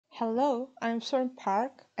Hello, I'm Sun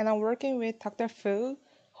Park, and I'm working with Dr. Fu,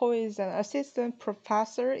 who is an assistant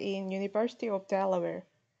professor in University of Delaware.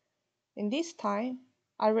 In this time,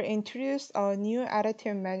 I will introduce a new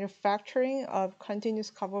additive manufacturing of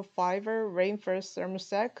continuous carbon fiber reinforced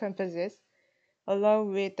thermoset composites,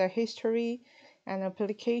 along with the history and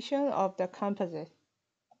application of the composite.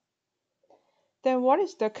 Then what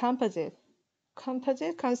is the composite?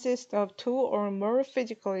 Composite consists of two or more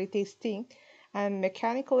physically distinct and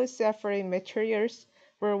mechanically separate materials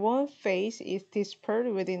where one phase is dispersed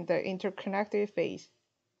within the interconnected phase.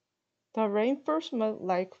 The reinforcement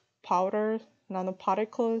like powder,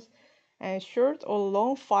 nanoparticles, and short or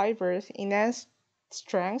long fibers enhance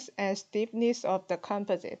strength and stiffness of the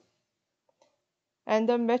composite. And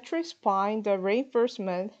the matrix bind the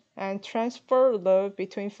reinforcement and transfer load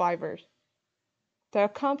between fibers. The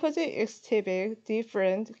composite exhibits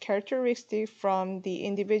different characteristics from the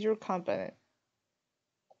individual component.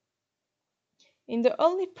 In the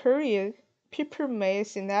early period, people made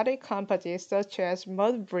synthetic composites such as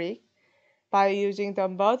mud brick by using the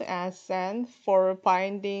mud and sand for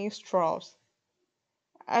binding straws.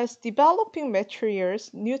 As developing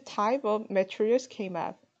materials, new type of materials came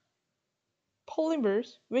up.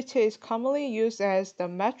 Polymers, which is commonly used as the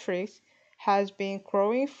matrix, has been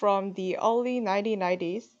growing from the early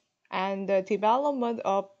 1990s, and the development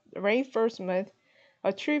of reinforcement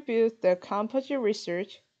attributes the composite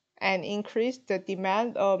research and increased the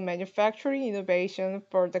demand of manufacturing innovation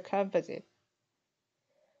for the composite.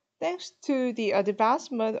 Thanks to the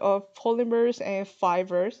advancement of polymers and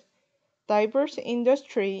fibers, diverse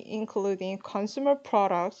industries including consumer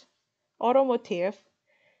products, automotive,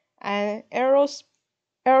 and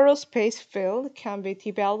aerospace field can be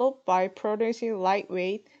developed by producing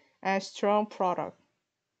lightweight and strong products.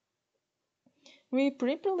 We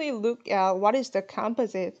briefly look at what is the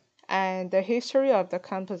composite and the history of the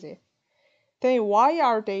composite. Then why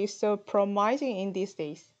are they so promising in these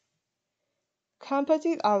days?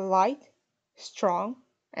 Composites are light, strong,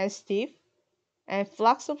 and stiff, and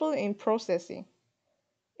flexible in processing.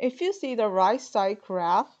 If you see the right side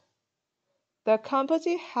graph, the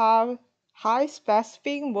composites have high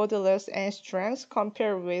specific modulus and strength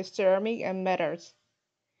compared with ceramic and metals.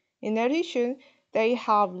 In addition, they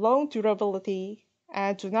have long durability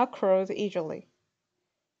and do not corrode easily.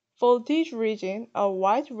 For this reason, a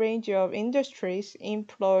wide range of industries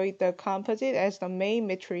employ the composite as the main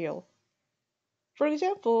material. For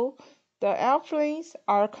example, the airplanes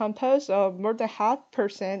are composed of more than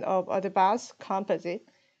half% of advanced composite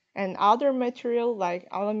and other materials like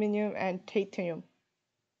aluminum and titanium.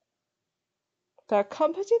 The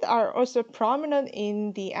composites are also prominent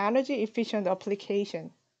in the energy-efficient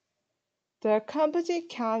application. The composite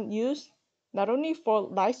can use not only for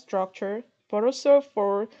light structure, but also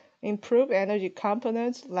for improved energy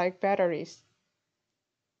components like batteries.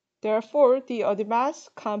 Therefore, the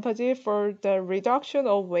advanced composite for the reduction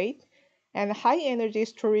of weight and high energy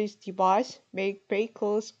storage device make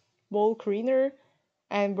vehicles more greener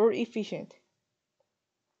and more efficient.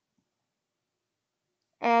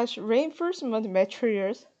 As reinforcement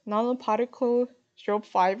materials, nanoparticle, short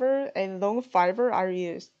fiber, and long fiber are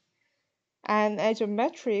used. And as a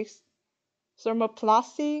matrix,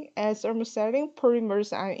 thermoplastic and thermosetting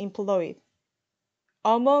polymers are employed.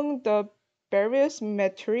 Among the various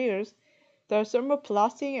materials, the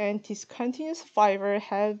thermoplastic and discontinuous fiber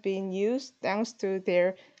have been used thanks to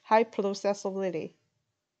their high processability.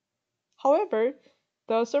 However,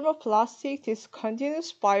 the thermoplastic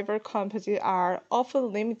discontinuous fiber composites are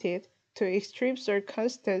often limited to extreme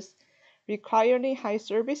circumstances requiring high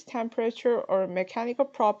surface temperature or mechanical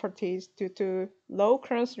properties due to low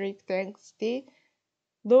cross-link density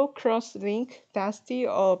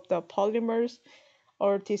of the polymers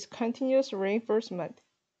or discontinuous reinforcement.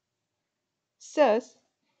 Thus,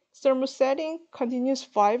 thermosetting continuous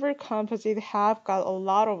fiber composites have got a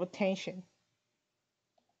lot of attention.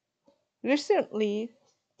 Recently,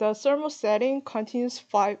 the thermosetting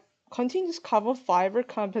continuous carbon fiber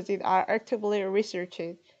composites are actively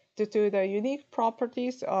researched due to the unique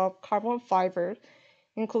properties of carbon fiber,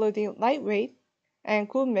 including lightweight and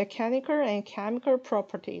good mechanical and chemical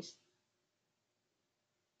properties.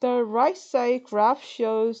 The right side graph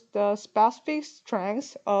shows the specific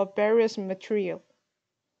strengths of various materials.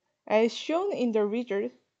 As shown in the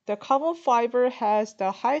result, the carbon fiber has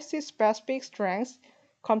the highest specific strength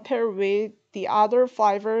compared with the other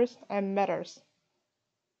fibers and metals.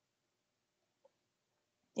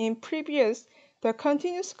 The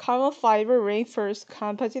continuous carbon fiber reinforced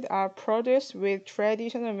composites are produced with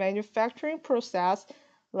traditional manufacturing process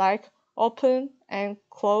like open and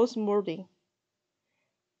closed molding.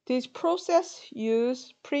 This process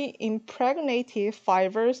uses pre-impregnated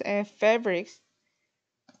fibers and fabrics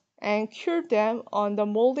and cure them on the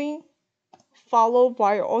molding, followed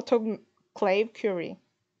by autoclave curing.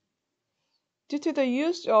 Due to the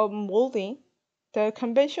use of molding, the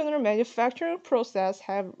conventional manufacturing process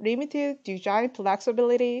have limited design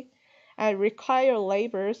flexibility and require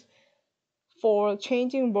labors for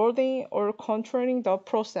changing molding or controlling the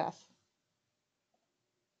process.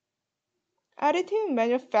 Additive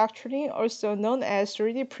manufacturing, also known as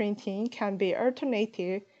 3D printing, can be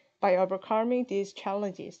alternated by overcoming these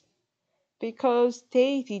challenges because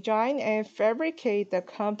they design and fabricate the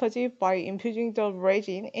composite by infusing the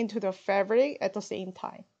resin into the fabric at the same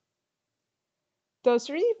time. The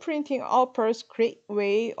 3D printing offers great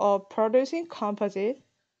way of producing composite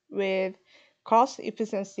with cost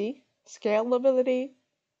efficiency, scalability,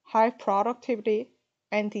 high productivity,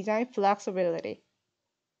 and design flexibility.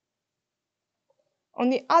 On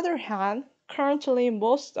the other hand, currently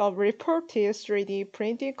most of reported 3D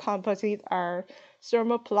printing composites are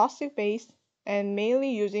thermoplastic based and mainly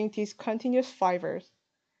using discontinuous fibers.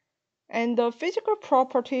 And the physical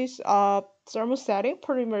properties of thermosetting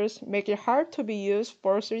polymers make it hard to be used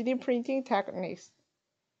for 3D printing techniques.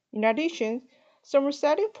 In addition,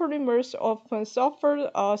 thermosetting polymers often suffer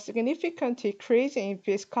a significant decrease in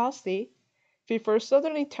viscosity before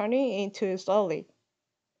suddenly turning into solid.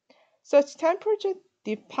 Such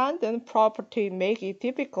temperature-dependent properties make it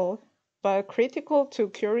difficult but critical to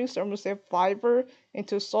curing thermoset fiber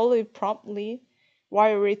into solid promptly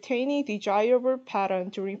while retaining desirable pattern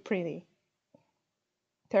during printing.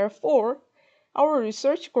 Therefore, our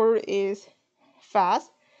research goal is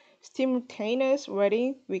fast, simultaneous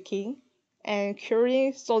wetting, wicking, and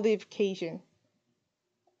curing solidification.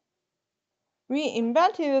 We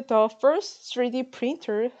invented the first 3D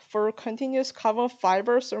printer for continuous carbon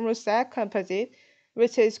fiber thermoset composite,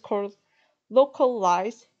 which is called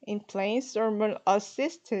localized in plane thermal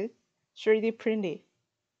assisted 3D printing.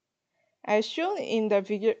 As shown in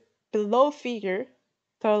the below figure,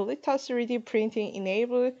 the Lita 3D printing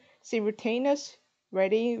enables simultaneous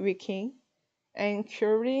wetting, wicking, and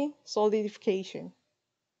curing solidification.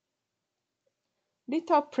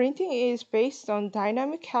 Lita printing is based on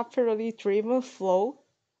dynamic capillary driven flow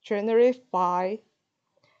generated by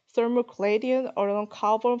thermal gradient along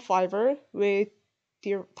carbon fiber with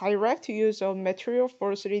direct use of material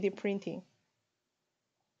for 3D printing.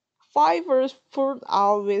 Fibers pulled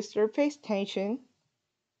out with surface tension,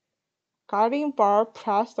 guiding bar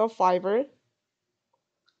press the fiber,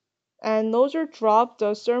 and nozzle drop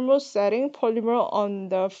the thermosetting polymer on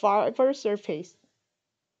the fiber surface.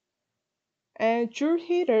 And Joule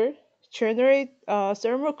heater generate a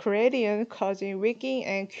thermal gradient causing wicking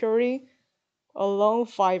and curing along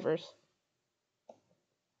fibers.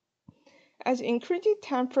 As increasing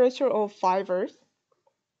temperature of fibers,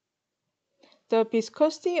 the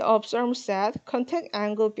viscosity of thermoset contact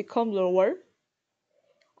angle become lower,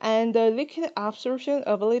 and the liquid absorption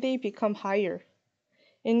ability become higher,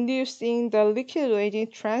 inducing the liquid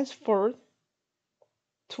resin transport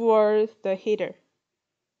toward the heater.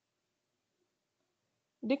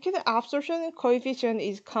 Liquid absorption coefficient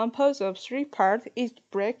is composed of three parts. Each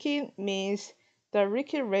bracket means the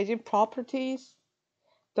liquid resin properties,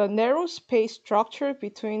 the narrow space structure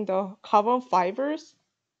between the carbon fibers,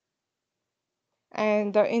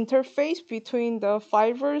 and the interface between the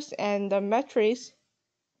fibers and the matrix,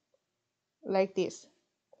 like this.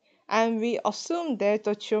 And we assume that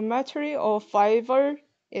the geometry of fiber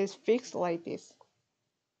is fixed like this.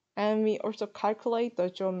 And we also calculate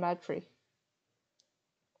the geometry.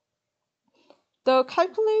 The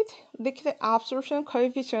calculated liquid absorption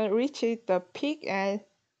coefficient reaches the peak at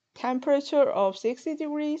temperature of 60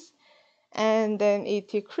 degrees, and then it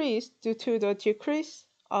decreases due to the decrease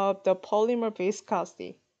of the polymer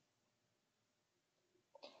viscosity.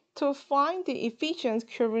 To find the efficient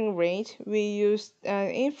curing range, we used an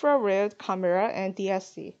infrared camera and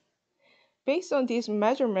DSC. Based on this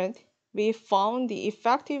measurement, we found the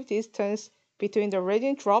effective distance between the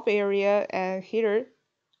resin drop area and heater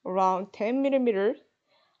around 10 mm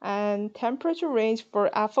and temperature range for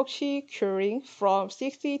epoxy curing from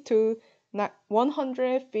 60 to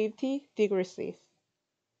 150 degrees C.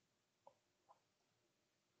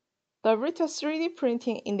 The Rita 3D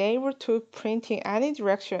printing enabled to print in any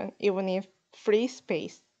direction, even in free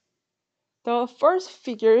space. The first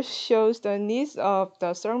figure shows the needs of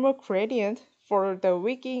the thermal gradient for the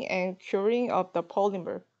wicking and curing of the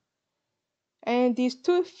polymer. And these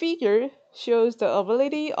two figures shows the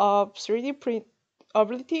ability of Lita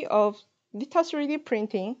 3D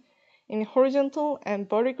printing in horizontal and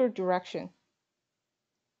vertical direction.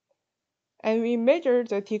 and we measure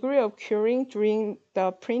the degree of curing during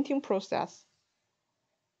the printing process.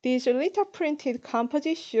 This litho-printed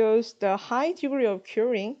composite shows the high degree of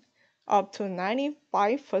curing, up to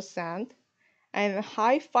 95%, and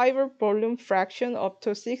high fiber volume fraction up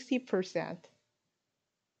to 60%.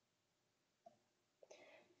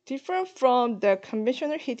 Different from the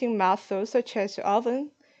conventional heating methods such as oven,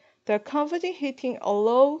 the composite heating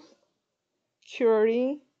allows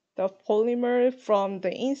curing the polymer from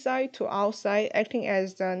the inside to outside, acting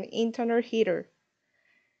as an internal heater.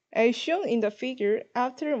 As shown in the figure,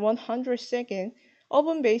 after 100 seconds,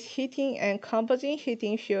 oven-based heating and composite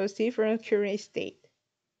heating shows different curing state.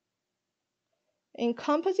 In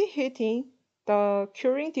composite heating, the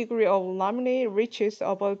curing degree of laminate reaches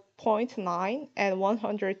about 0.9 at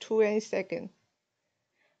 120 seconds.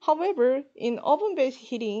 However, in oven-based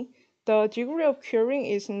heating, the degree of curing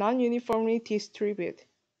is non-uniformly distributed.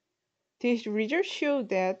 These results show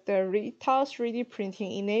that the Rita 3D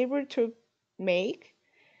printing enabled to make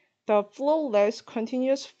the flawless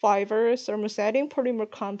continuous fiber thermosetting polymer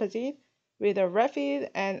composite with a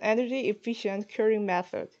rapid and energy-efficient curing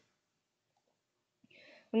method.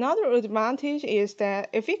 Another advantage is that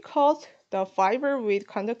if we coat the fiber with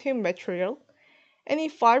conductive material, any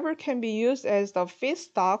fiber can be used as the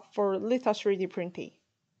feedstock for litho 3D printing.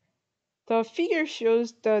 The figure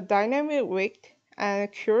shows the dynamic wick and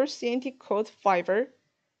cure CNT coat fiber,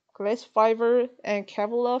 glass fiber, and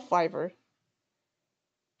Kevlar fiber.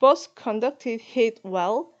 Both conducted heat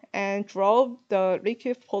well and drove the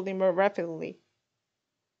liquid polymer rapidly.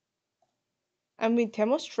 And we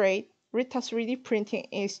demonstrate Rita 3D printing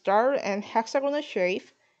in star and hexagonal shape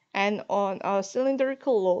and on a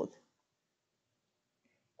cylindrical load.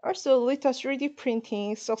 Also, Rita 3D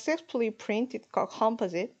printing successfully printed a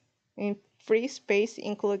composite in free space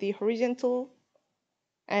including horizontal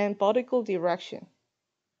and vertical direction.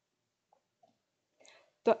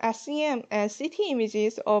 The SEM and CT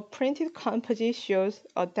images of printed composite shows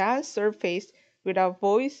a dense surface without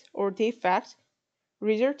voids or defects,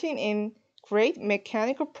 resulting in great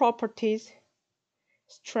mechanical properties,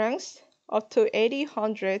 strength up to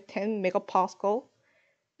 810 megapascal,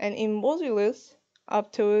 and in modulus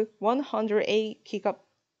up to 108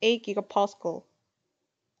 gigapascal.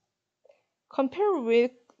 Compared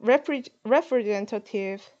with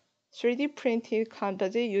representative 3D printed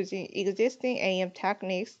composite using existing AM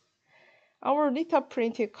techniques, our litho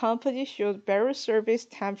printed composite shows better surface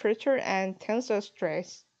temperature and tensile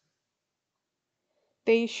stress.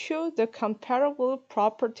 They show the comparable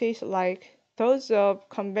properties like those of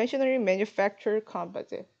conventionally manufactured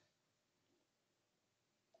composite.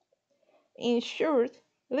 In short,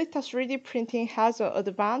 litho 3D printing has an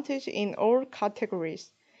advantage in all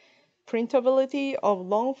categories: printability of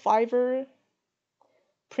long fiber,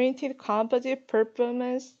 printed composite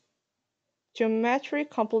performance, geometric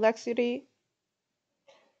complexity,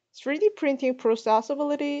 3D printing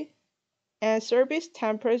processability, and surface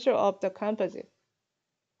temperature of the composite.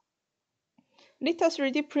 Litho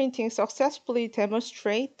 3D printing successfully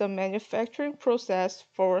demonstrates the manufacturing process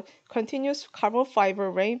for continuous carbon fiber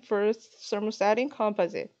reinforced thermosetting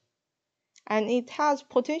composite, and it has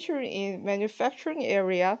potential in manufacturing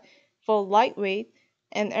area for lightweight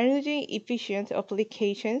and energy-efficient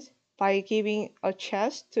applications by giving a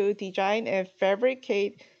chance to design and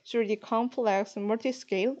fabricate 3D complex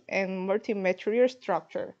multi-scale and multi-material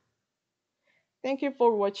structure. Thank you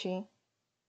for watching.